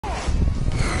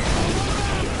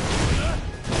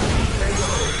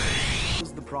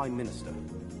Prime Minister.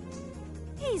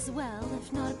 He's, well,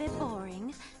 if not a bit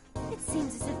boring. It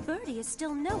seems as if Birdie is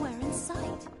still nowhere in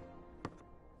sight.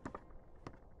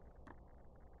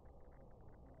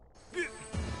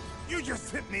 You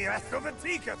just hit me ass of a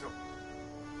tea kettle!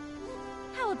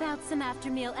 How about some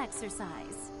after-meal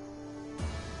exercise?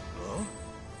 Huh?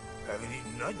 Haven't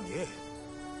eaten nothing yet.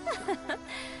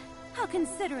 How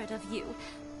considerate of you.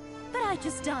 But I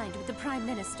just dined with the Prime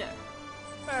Minister.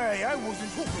 Hey, I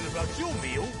wasn't talking about your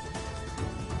meal.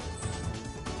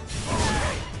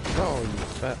 Oh, you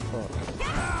fat fuck.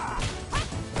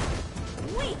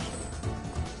 Weak!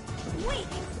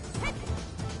 Weak! Weak!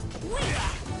 Weak!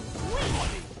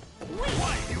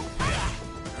 Why you?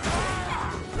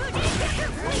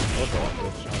 What the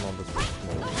bitch? I'm on this bitch.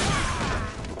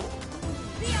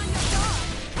 Be on your guard!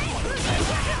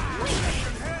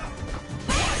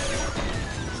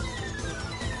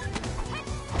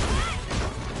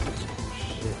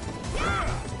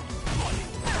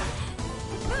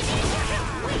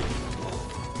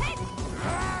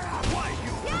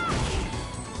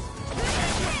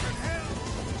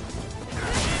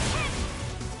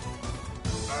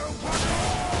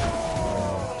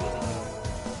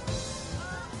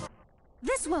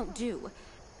 This won't do.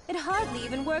 It hardly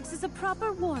even works as a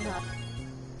proper warm-up.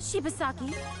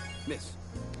 Shibasaki? Miss,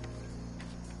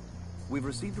 we've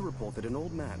received a report that an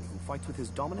old man who fights with his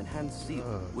dominant hand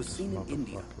seal was seen in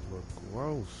India.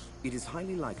 Gross. It is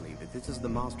highly likely that this is the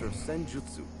master of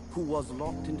Senjutsu, who was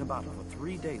locked into battle for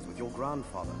 3 days with your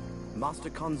grandfather, Master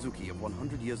Kanzuki of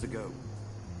 100 years ago.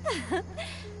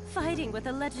 Fighting with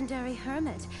a legendary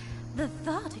hermit. The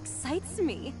thought excites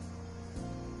me.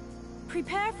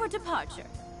 Prepare for departure.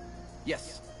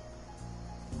 Yes.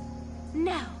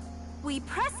 Now, we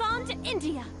press on to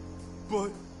India.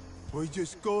 But we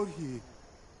just got here.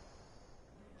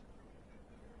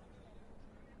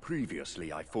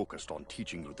 Previously, I focused on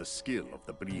teaching you the skill of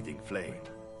the breathing flame.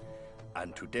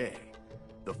 And today,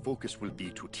 the focus will be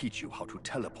to teach you how to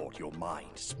teleport your mind,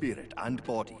 spirit, and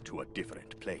body to a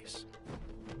different place.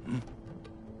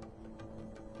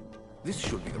 This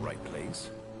should be the right place.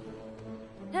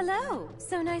 Hello,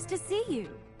 so nice to see you.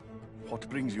 What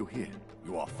brings you here?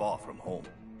 You are far from home.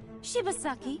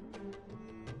 Shibasaki,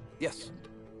 Yes.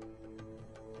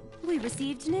 we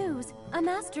received news. A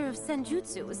master of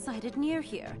Senjutsu was sighted near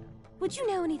here. Would you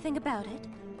know anything about it?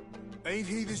 Ain't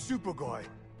he the super guy?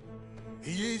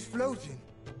 He is floating.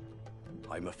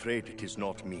 I'm afraid it is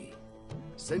not me.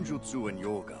 Senjutsu and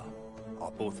yoga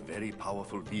are both very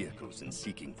powerful vehicles in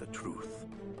seeking the truth.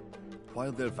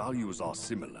 While their values are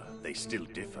similar, they still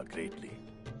differ greatly.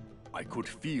 I could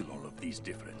feel all of these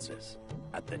differences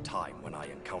at the time when I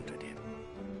encountered him.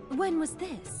 When was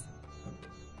this?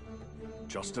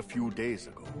 Just a few days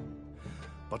ago.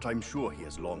 But I'm sure he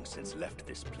has long since left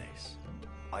this place.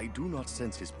 I do not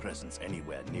sense his presence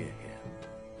anywhere near here.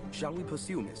 Shall we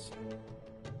pursue, miss?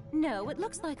 No, it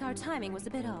looks like our timing was a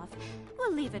bit off.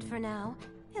 We'll leave it for now.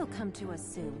 He'll come to us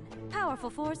soon. Powerful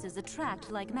forces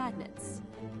attract like magnets.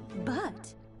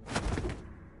 But...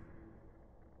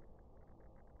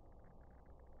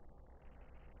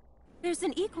 there's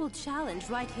an equal challenge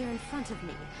right here in front of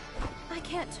me. I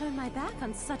can't turn my back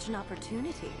on such an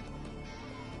opportunity.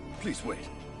 Please wait.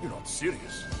 You're not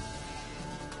serious.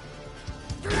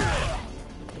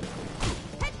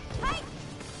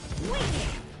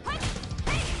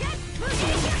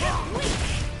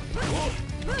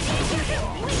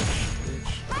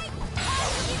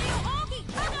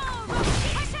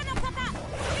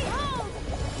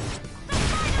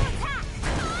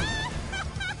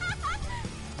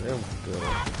 There we go.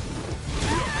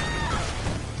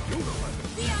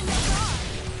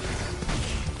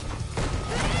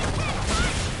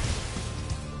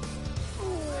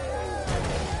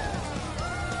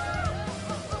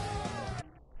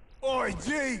 Oi,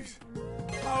 Jeeves!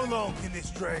 How long can this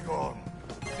drag on?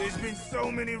 There's been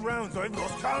so many rounds I've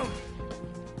lost count.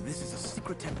 This is a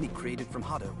secret technique created from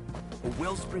Hado. A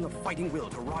wellspring of fighting will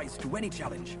to rise to any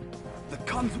challenge. The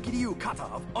Kanzuki Ryu kata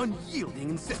of unyielding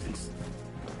insistence.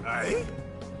 Eh?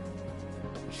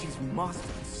 She's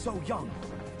mastered so young.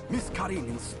 Miss Karin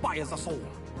inspires us all.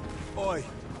 Oi,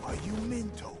 are you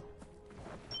mental?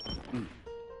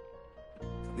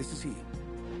 This is he.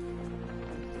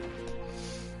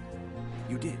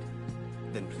 You did.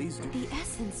 Then please do. The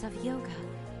essence of yoga.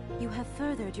 You have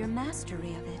furthered your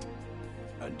mastery of it.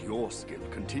 And your skill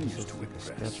continues to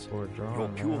impress. Sketchboard drawing, Your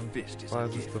pure man. fist is Why a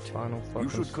is this gift. the final You fucking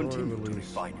should story continue to release?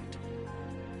 refine it.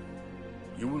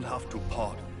 You will have to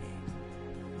pardon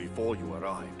me. Before you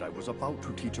arrived, I was about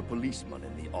to teach a policeman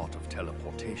in the art of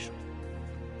teleportation.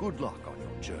 Good luck on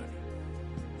your journey.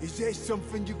 Is there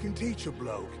something you can teach a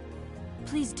bloke?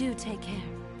 Please do take care.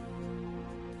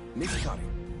 Miss Kari.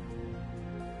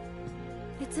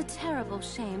 It's a terrible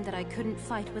shame that I couldn't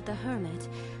fight with the Hermit,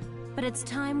 but it's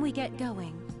time we get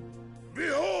going.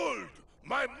 Behold,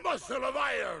 my muscle of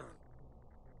iron!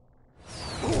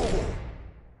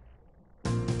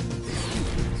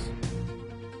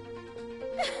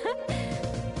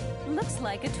 Looks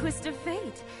like a twist of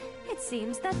fate. It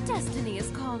seems that destiny is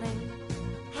calling.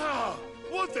 Ah,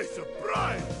 what a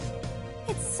surprise!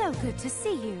 It's so good to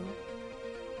see you.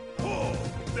 Oh,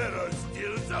 there are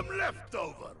still some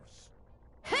leftovers.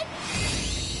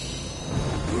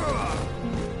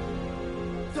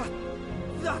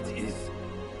 That is...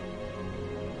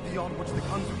 the art which the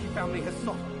Kanzuki family has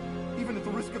sought, even at the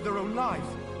risk of their own lives.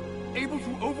 Able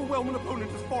to overwhelm an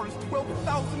opponent as far as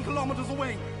 12,000 kilometers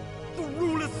away. The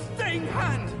ruler's staying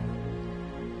hand!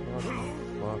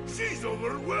 She's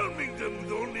overwhelming them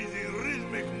with only the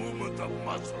rhythmic movement of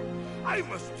muscle. I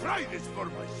must try this for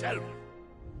myself.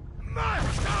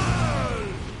 Muscle!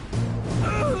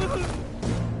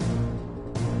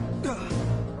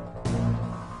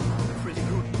 Pretty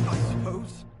good, I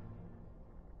suppose.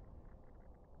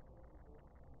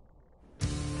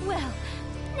 Well,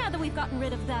 now that we've gotten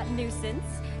rid of that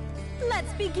nuisance,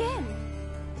 let's begin.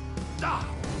 Ah,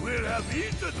 we'll have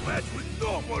heated match with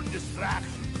no more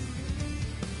distractions.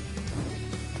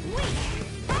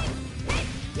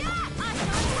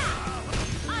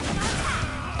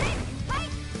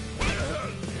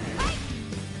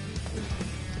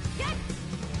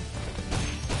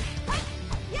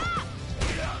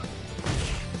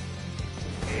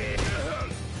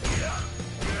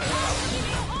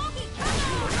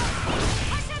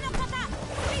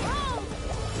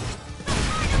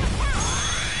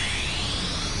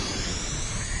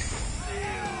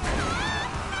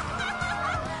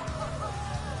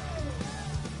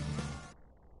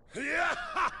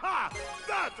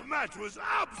 That match was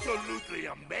absolutely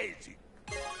amazing.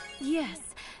 Yes,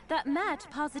 that match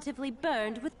positively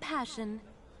burned with passion.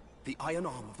 The iron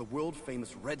arm of the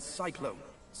world-famous Red Cyclone.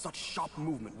 Such sharp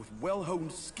movement with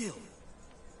well-honed skill.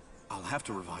 I'll have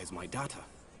to revise my data.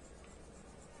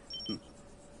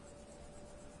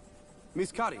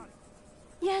 Miss Kari.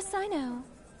 Yes, I know.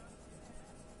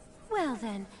 Well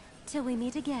then, till we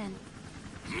meet again.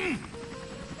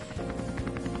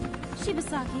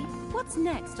 Shibasaki, what's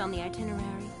next on the itinerary?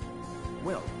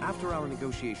 Well, after our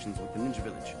negotiations with the Ninja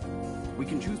Village, we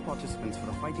can choose participants for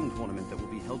the fighting tournament that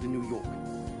will be held in New York.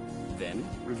 Then,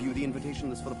 review the invitation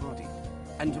list for the party.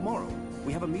 And tomorrow,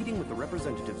 we have a meeting with the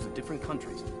representatives of different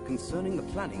countries concerning the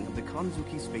planning of the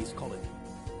Kanzuki Space Colony.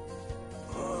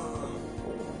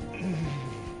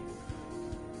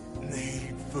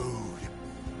 Need food.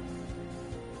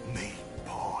 Meat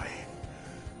pie.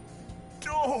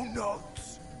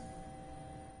 Donuts.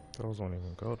 Those don't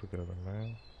even go together,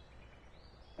 man.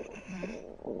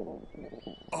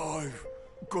 I've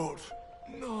got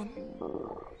none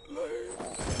left.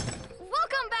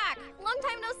 Welcome back! Long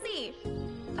time no see.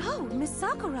 Oh, Miss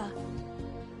Sakura.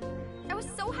 I was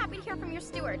so happy to hear from your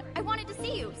steward. I wanted to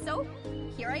see you, so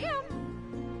here I am.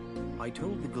 I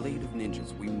told the Glade of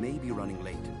Ninjas we may be running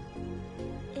late.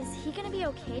 Is he gonna be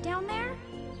okay down there?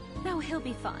 No, he'll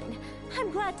be fine. I'm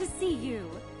glad to see you.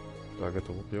 Do I get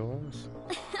to whoop your ass?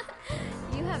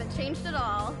 You haven't changed at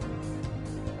all.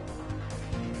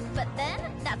 But then,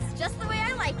 that's just the way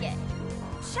I like it.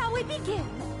 Shall we begin?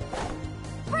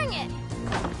 Bring it!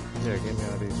 Yeah, give me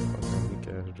all these fucking weak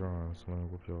ass drawings. Let me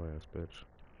whoop your ass, bitch.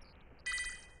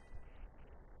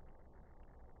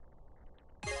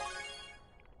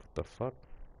 What the fuck?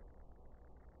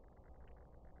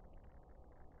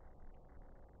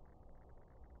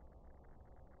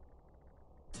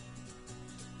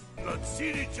 Not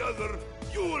seen each other.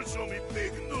 You will show me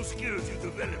big new skills you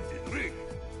developed in ring.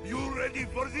 You ready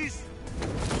for this?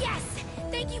 Yes!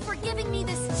 Thank you for giving me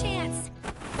this chance!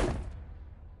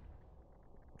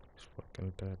 These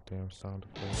fucking goddamn sound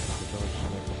effects. This just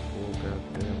make a full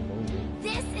goddamn movie.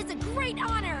 This is a great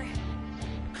honor!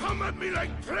 Come at me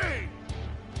like train!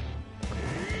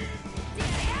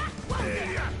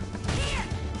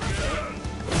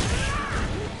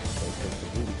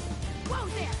 Whoa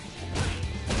there!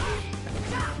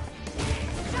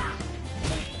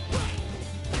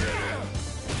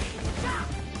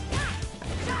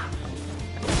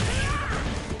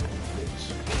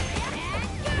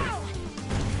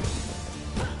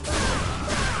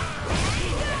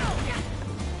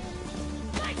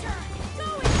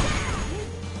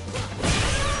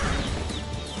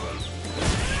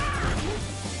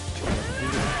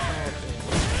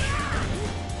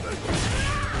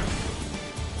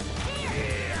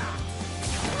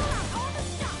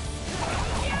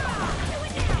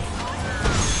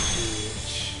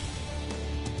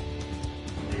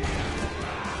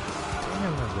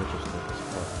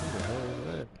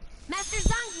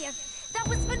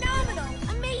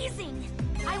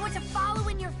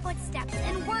 footsteps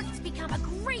and work to become a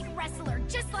great wrestler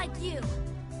just like you.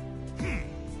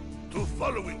 To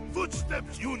follow in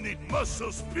footsteps, you need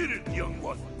muscle spirit, young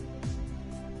one.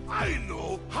 I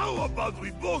know. How about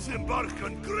we both embark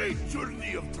on great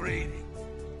journey of training?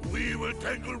 We will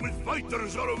tangle with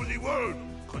fighters all over the world,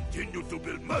 continue to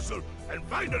build muscle, and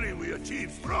finally we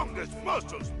achieve strongest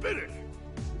muscle spirit.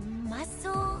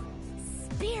 Muscle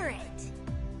spirit.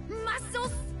 Muscle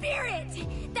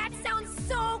spirit! That sounds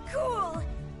so cool!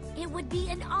 It would be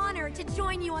an honor to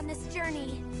join you on this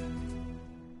journey.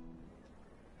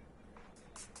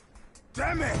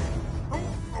 Damn it!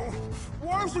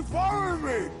 Why is he following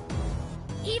me?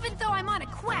 Even though I'm on a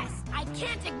quest, I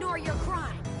can't ignore your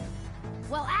crime.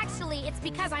 Well, actually, it's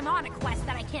because I'm on a quest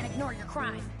that I can't ignore your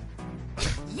crime.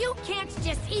 You can't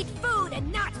just eat food and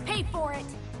not pay for it.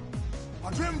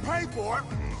 I didn't pay for it,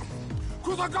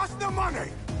 because I got the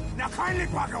money. Now kindly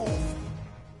back off.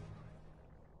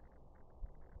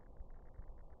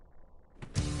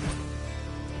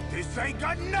 This ain't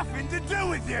got nothing to do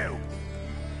with you.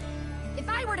 If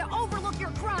I were to overlook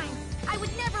your crime, I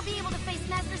would never be able to face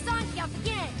Master Zangief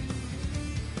again.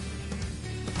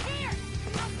 Here,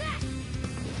 how's that?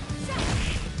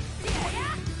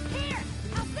 Yeah, here,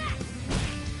 how's that?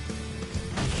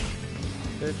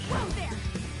 Bitch. Whoa there,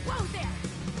 whoa there.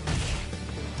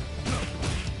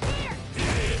 Here.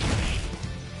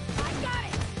 I got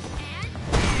it. And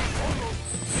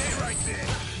Stay right there.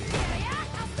 yeah,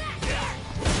 how's that? Here.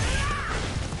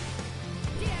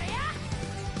 Yeah.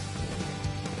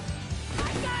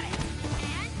 I got it.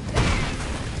 And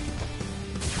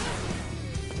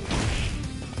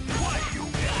What you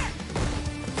got?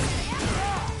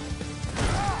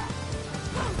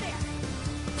 whoa there.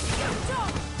 You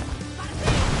don't. Bada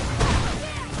bing.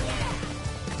 Yeah.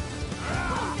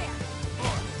 Whoa there.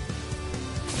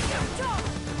 You don't.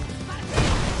 Bada bing.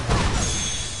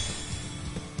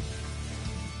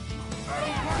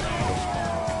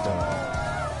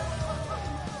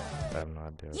 I have no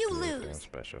idea. You what to do with lose. that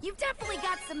special. You've definitely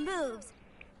got some moves.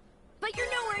 But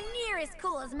you're nowhere near as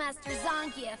cool as Master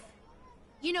Zangief.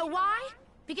 You know why?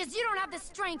 Because you don't have the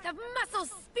strength of muscle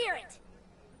spirit.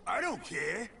 I don't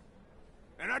care.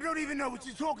 And I don't even know what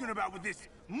you're talking about with this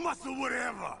muscle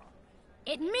whatever.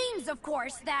 It means, of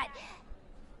course, that...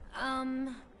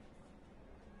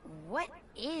 What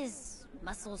is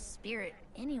muscle spirit,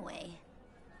 anyway?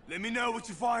 Let me know what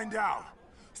you find out.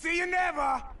 See you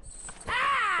never!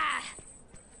 Ah!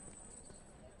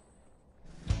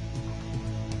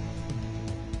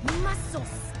 Muscle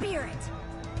spirit!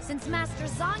 Since Master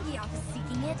Zangief is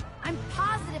seeking it, I'm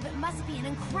positive it must be an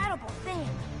incredible thing.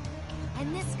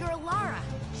 And this girl Lara,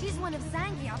 she's one of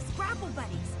Zangief's grapple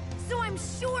buddies. So I'm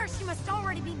sure she must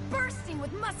already be bursting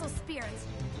with muscle spirit.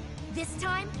 This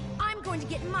time, I'm going to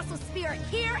get muscle spirit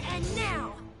here and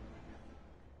now!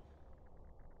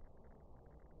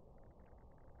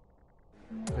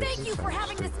 Thank you for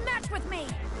having this match with me!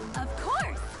 Of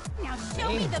course! Now show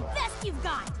me the best you've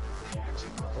got!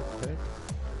 Okay.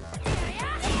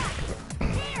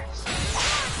 Here!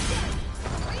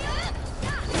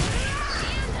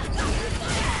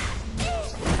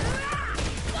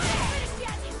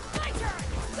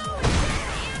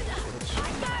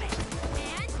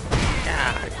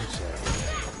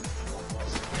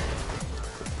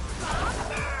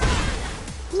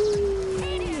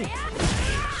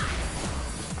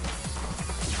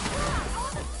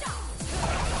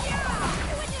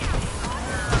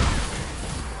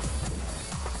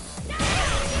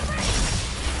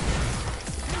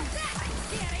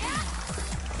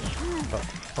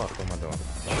 Fuck, what am I doing?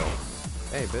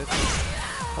 Hey, bitch.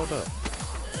 Hold up.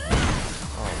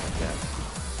 Oh my god.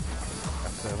 I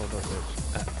said hold up, bitch.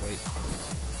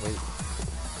 Wait.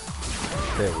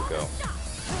 There we go.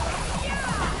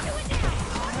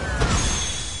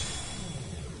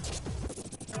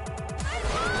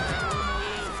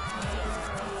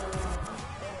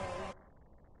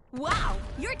 Wow,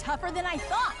 you're tougher than I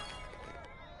thought.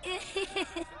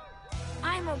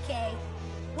 I'm okay.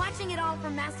 Watching it all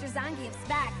from Master Zangief's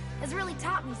back has really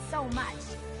taught me so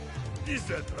much. Is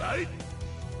that right?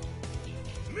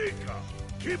 Mika,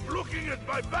 keep looking at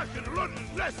my back and learning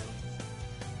lessons.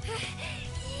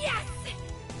 Yes!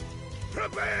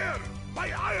 Prepare!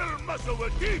 My iron muscle will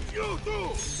teach you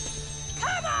too!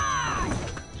 Come on!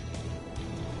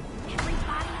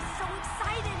 Everybody is so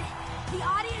excited. The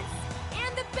audience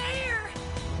and the bear.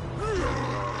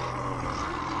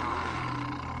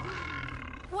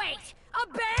 Wait, a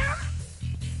bear?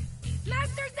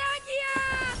 Master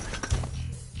Zangief!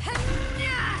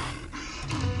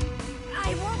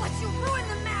 I won't let you ruin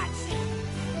the match.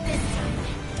 This time,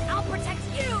 I'll protect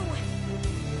you.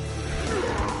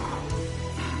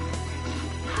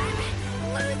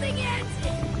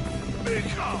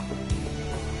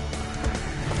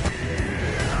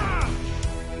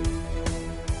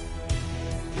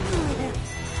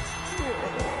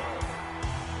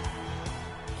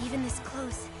 Even this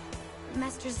close,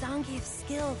 Master Zangief's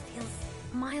skill feels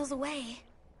miles away.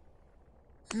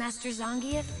 Master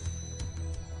Zangief,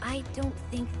 I don't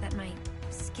think that my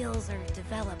skills are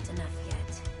developed enough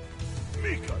yet.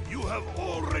 Mika, you have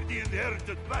already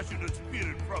inherited passionate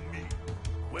spirit from me.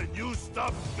 When you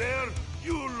stopped there,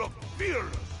 you looked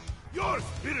fearless. Your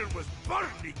spirit was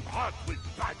burning hot with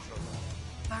passion.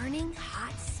 Burning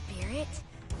hot spirit?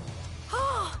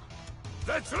 Oh!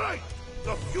 That's right!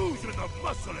 The fusion of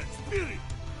muscle and spirit!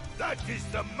 That is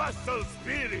the muscle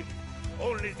spirit!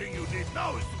 Only thing you need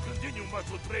now is to continue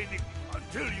muscle training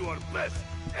until you are best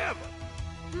ever!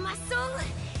 Muscle?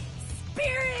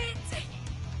 Spirit!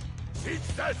 Since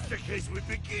that's the case, we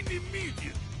begin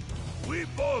immediately. We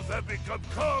both have become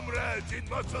comrades in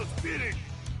muscle spirit.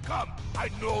 Come, I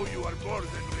know you are more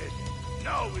than ready.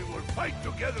 Now we will fight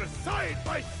together side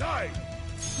by side.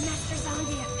 Master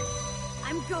Zangief,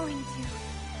 I'm going to.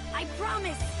 I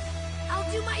promise.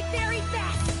 I'll do my very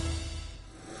best.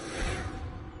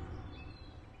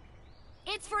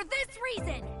 It's for this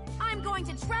reason. I'm going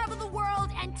to travel the world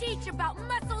and teach about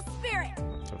muscle spirit.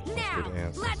 Now,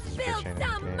 let's build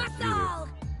some muscle!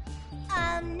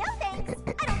 No thanks.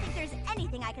 I don't think there's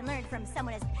anything I can learn from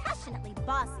someone as passionately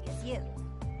bossy as you.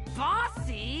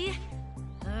 Bossy?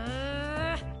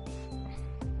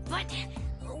 But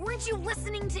weren't you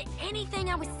listening to anything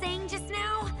I was saying just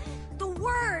now? The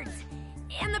words,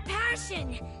 and the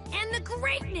passion, and the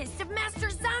greatness of Master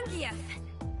Zangief.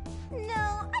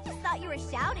 No, I just thought you were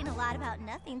shouting a lot about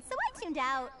nothing, so I tuned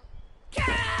out. Gah!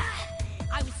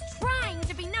 I was trying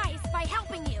to be nice by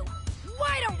helping you.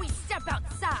 Why don't we step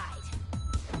outside?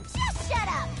 Just shut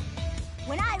up!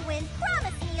 When I win,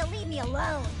 promise me you'll leave me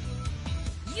alone.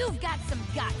 You've got some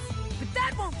guts, but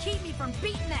that won't keep me from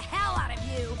beating the hell out of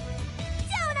you.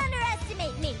 Don't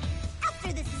underestimate me.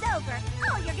 After this is over,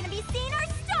 all you're gonna be seeing are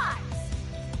stars.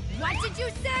 What did you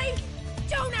say?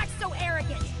 Don't act so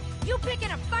arrogant. You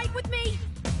picking a fight with me?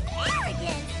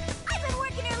 Arrogant? I've been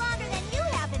working here longer than you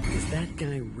have been. Is that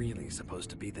guy really supposed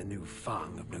to be the new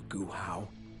Fang of Nagu Hao?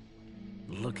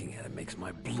 Looking at him makes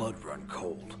my blood run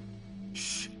cold.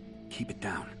 Shh! Keep it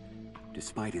down.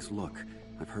 Despite his look,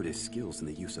 I've heard his skills in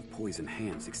the use of poison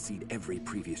hands exceed every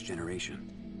previous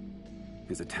generation.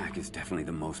 His attack is definitely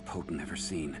the most potent ever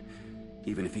seen.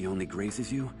 Even if he only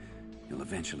grazes you, he'll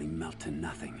eventually melt to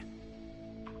nothing.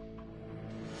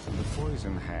 The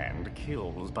poison hand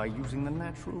kills by using the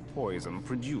natural poison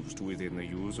produced within the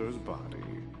user's body.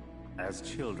 As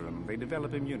children, they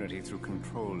develop immunity through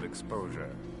controlled exposure.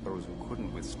 Those who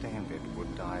couldn't withstand it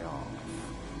would die off.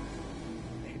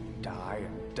 They'd die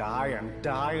and die and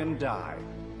die and die.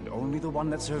 And only the one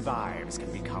that survives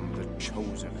can become the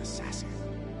chosen assassin.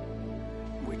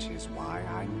 Which is why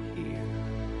I'm here.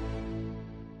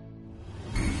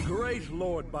 Great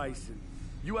Lord Bison.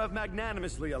 You have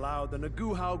magnanimously allowed the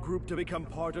Nagu Hao group to become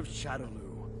part of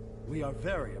Shadowloo. We are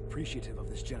very appreciative of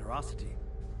this generosity.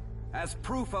 As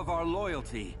proof of our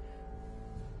loyalty,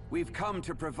 we've come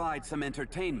to provide some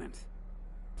entertainment.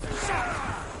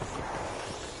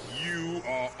 You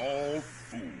are all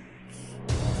fools.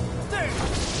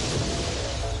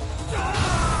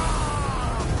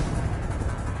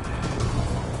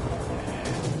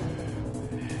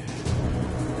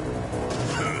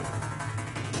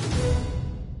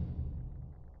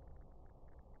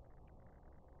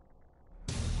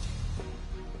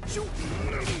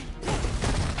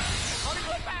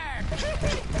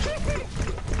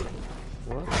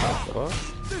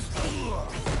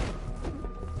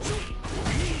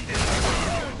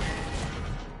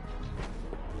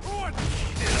 What?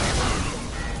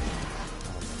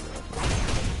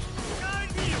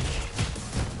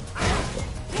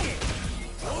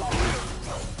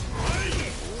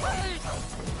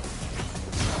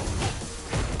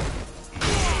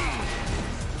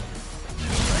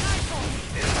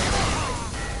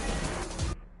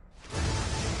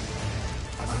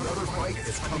 Another fight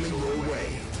is coming your way.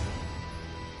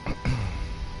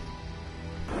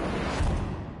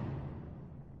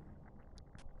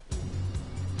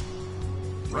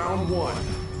 Round one.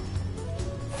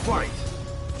 Fight!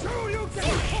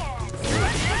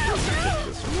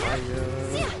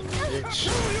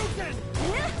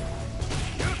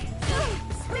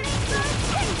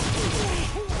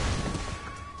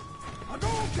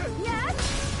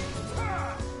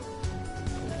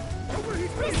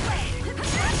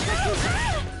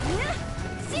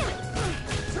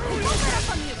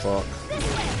 Fuck.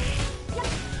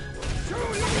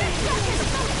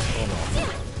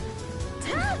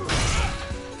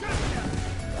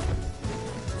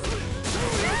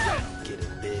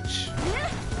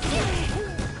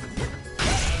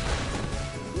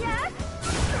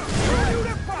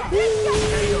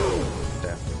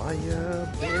 up,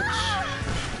 bitch.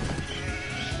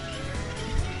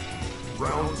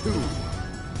 Round 2.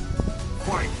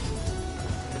 Fight!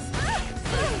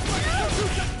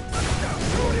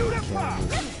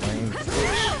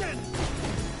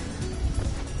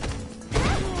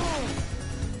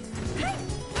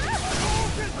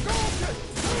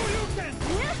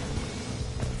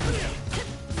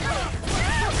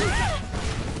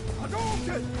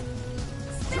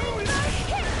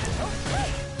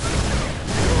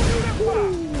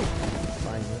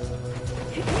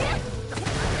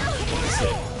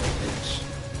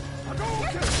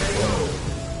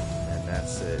 And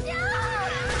that's it.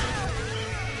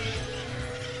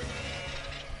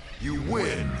 You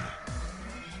win!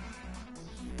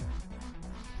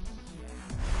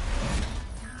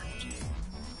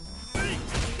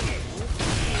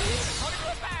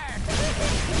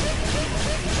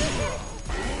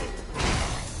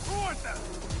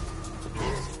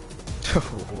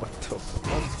 What the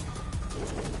fuck?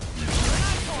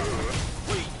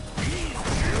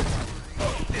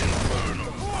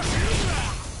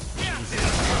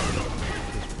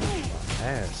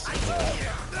 Ass.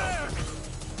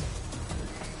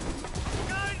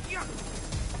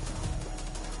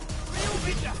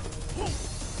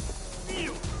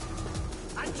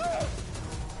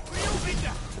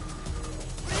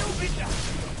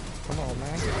 Come on,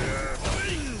 man.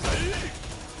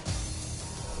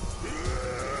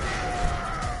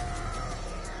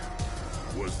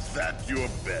 Was that your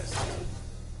best?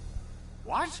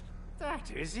 What?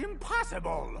 That is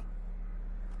impossible!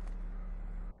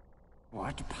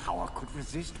 What power could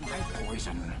resist my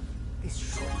poison? This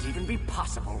shouldn't even be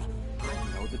possible. I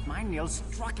know that my nails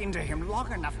struck into him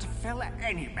long enough to fell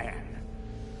any man.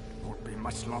 It won't be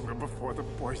much longer before the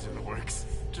poison works.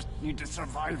 Just need to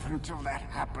survive until that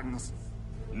happens.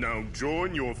 Now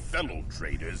join your fellow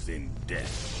traitors in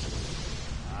death.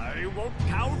 I won't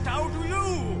count out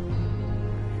you!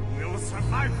 We'll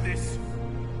survive this.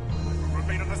 I will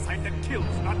remain on the side that kills,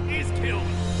 not is killed.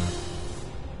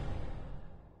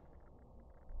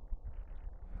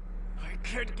 I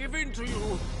can't give in to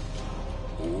you.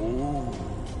 Ooh.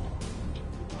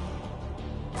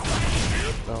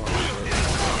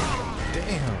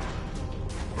 Damn.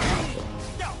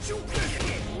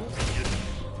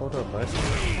 Hold up, bud.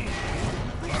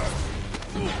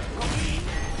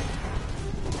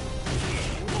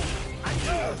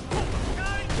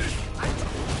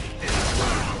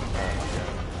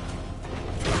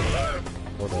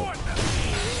 Hold up.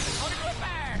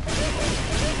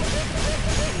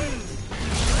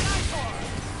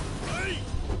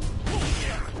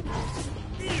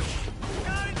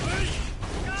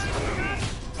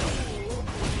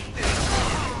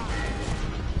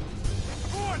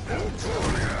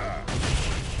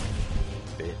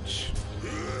 Bitch.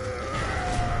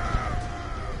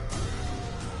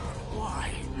 Why?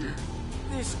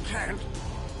 This can't.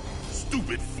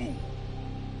 Stupid fool.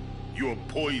 Your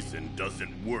poison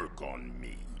doesn't work on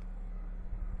me.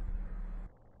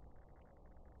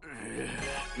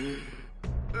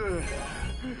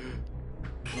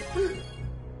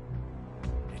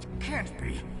 It can't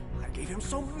be. I gave him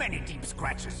so many deep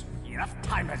scratches. Enough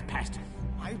time has passed.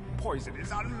 My poison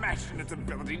is unmatched in its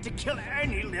ability to kill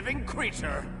any living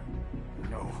creature.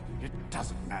 No, it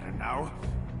doesn't matter now.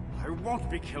 I won't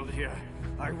be killed here.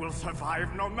 I will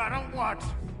survive no matter what.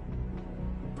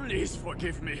 Please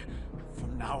forgive me.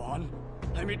 From now on,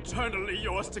 I'm eternally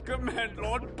yours to command,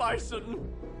 Lord Bison.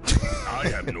 I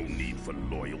have no need for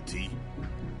loyalty.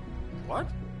 What?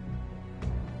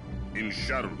 In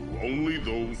Shadowloo, only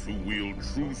those who wield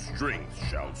true strength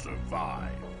shall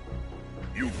survive.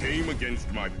 You came against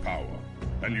my power,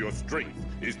 and your strength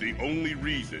is the only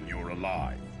reason you're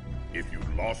alive. If you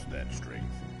lost that strength,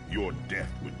 your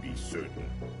death would be certain.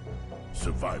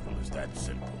 Survival is that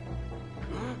simple.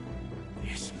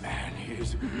 This man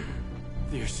is...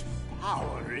 This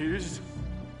power is...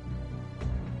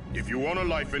 If you want a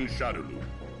life in Shadowloo,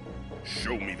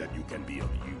 show me that you can be of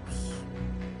use.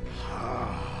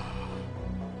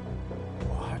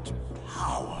 What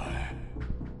power?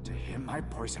 To him, my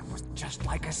poison was just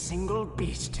like a single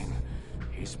bee sting.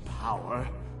 His power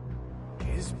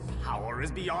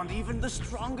is beyond even the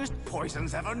strongest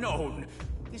poisons ever known.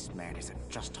 This man isn't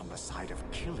just on the side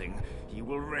of killing. He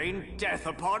will rain death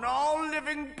upon all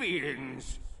living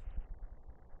beings.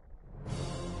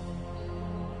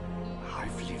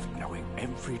 I've lived knowing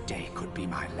every day could be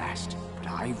my last, but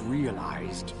I've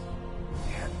realized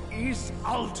there is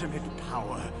ultimate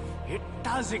power. It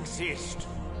does exist.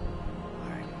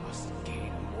 I must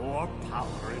gain more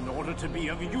power in order to be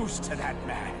of use to that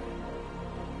man.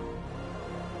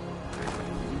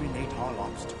 Eliminate all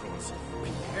obstacles.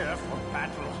 Prepare for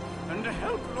battle, and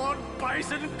help Lord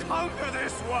Bison conquer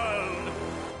this world!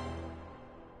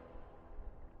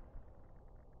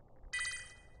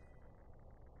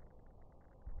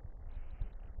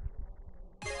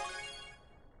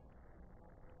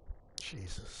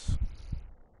 Jesus.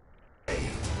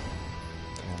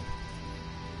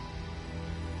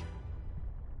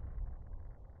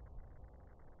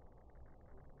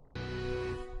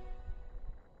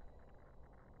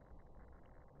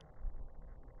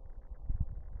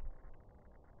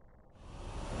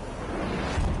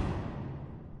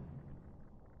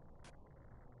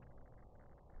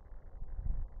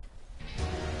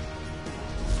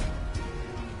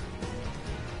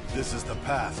 This is the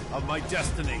path of my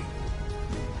destiny.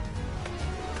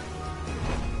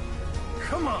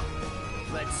 Come on,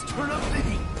 let's turn up the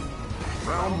heat.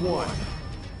 Round 1.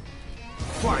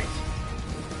 Fight.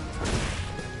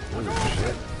 Oh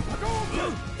shit.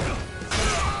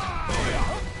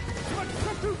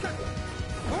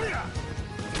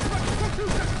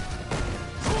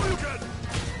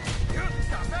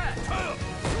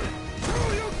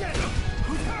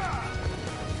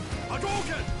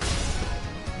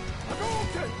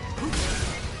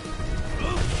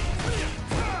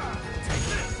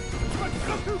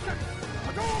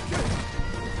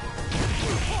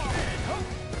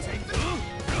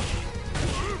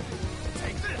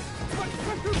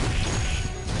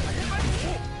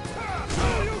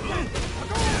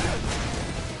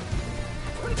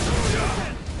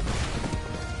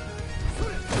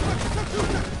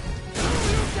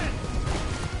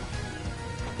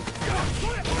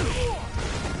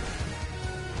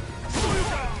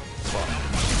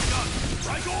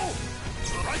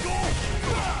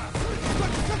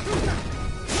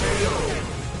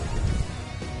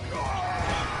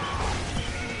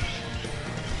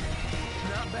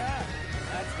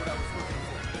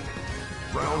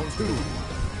 Round 2.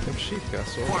 Them sheep got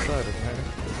so excited, man.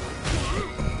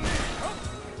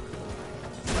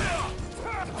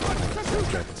 I'm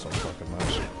drinking so fucking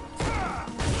much.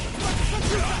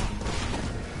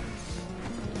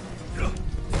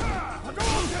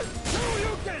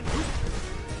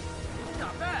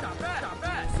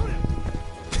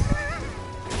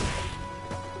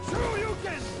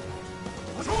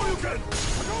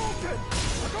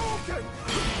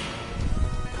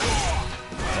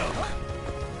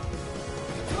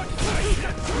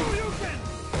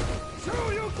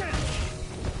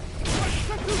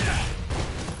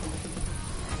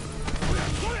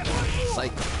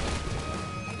 Psych.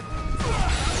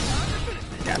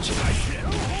 Gotcha.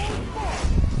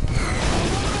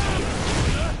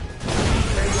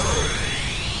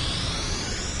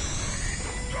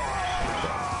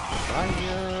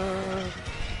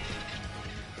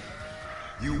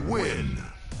 You win.